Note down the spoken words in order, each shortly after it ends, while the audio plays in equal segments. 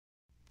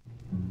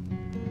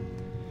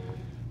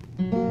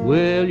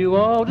Well, you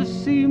ought to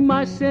see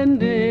my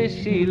Cindy,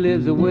 she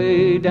lives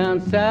away down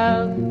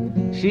south.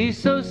 She's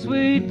so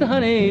sweet, the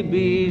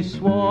honeybee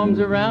swarms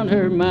around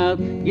her mouth.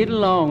 Get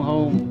along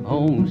home,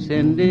 home,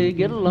 Cindy,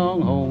 get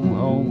along home,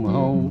 home,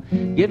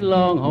 home. Get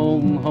along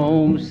home,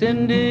 home,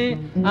 Cindy,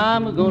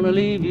 I'm gonna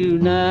leave you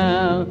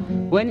now.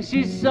 When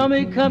she saw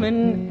me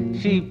coming,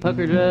 she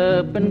puckered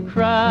up and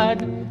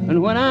cried.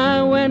 And when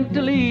I went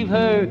to leave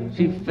her,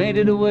 she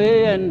fainted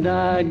away and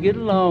died. Get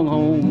along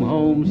home,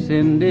 home,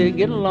 Cindy,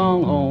 get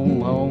along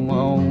home, home,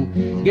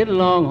 home. Get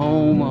along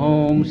home,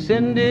 home,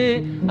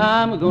 Cindy,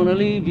 I'm gonna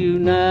leave you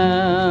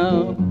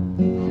now.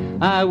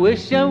 I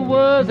wish I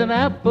was an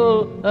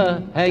apple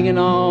hanging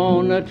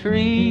on a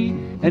tree,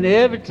 and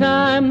every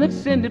time that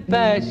Cindy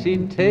passed,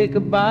 she'd take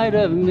a bite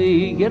of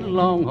me. Get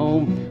along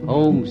home,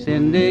 home,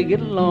 Cindy,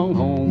 get along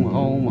home,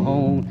 home,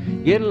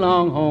 home. Get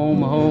along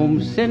home,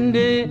 home,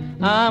 Cindy,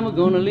 I'm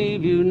gonna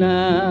leave you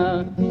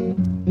now.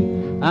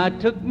 I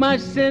took my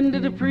Cindy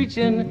to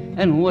preaching,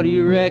 and what do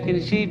you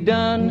reckon she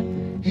done?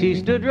 She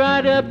stood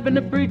right up in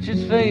the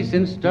preacher's face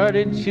and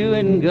started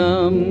chewing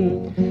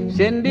gum.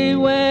 Cindy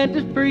went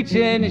to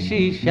preaching,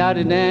 she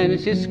shouted and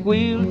she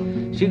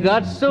squealed. She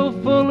got so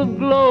full of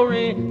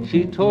glory,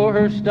 she tore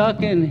her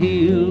stocking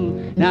heel.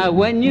 Now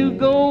when you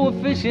go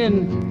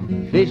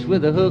a-fishing, fish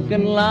with a hook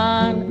and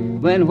line.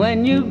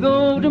 When you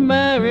go to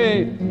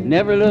marry,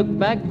 never look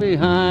back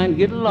behind.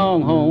 Get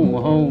along home,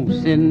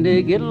 home,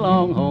 Cindy, get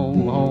along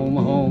home, home,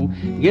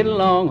 home. Get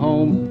along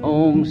home,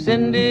 home,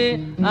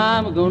 Cindy,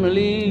 I'm gonna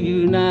leave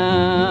you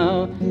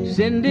now.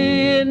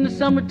 Cindy in the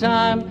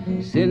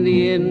summertime,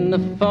 Cindy in the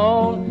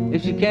fall.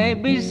 If she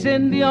can't be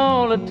Cindy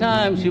all the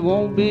time, she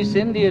won't be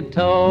Cindy at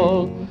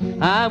all.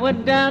 I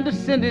went down to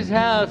Cindy's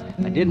house,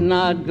 I did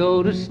not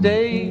go to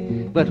stay.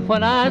 But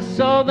when I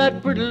saw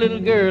that pretty little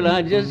girl,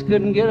 I just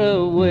couldn't get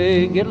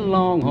away. Get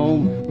along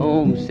home,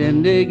 home,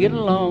 Cindy, get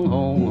along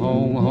home,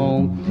 home,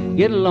 home.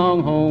 Get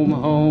along home,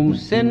 home,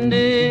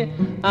 Cindy,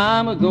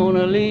 I'm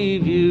gonna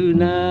leave you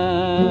now.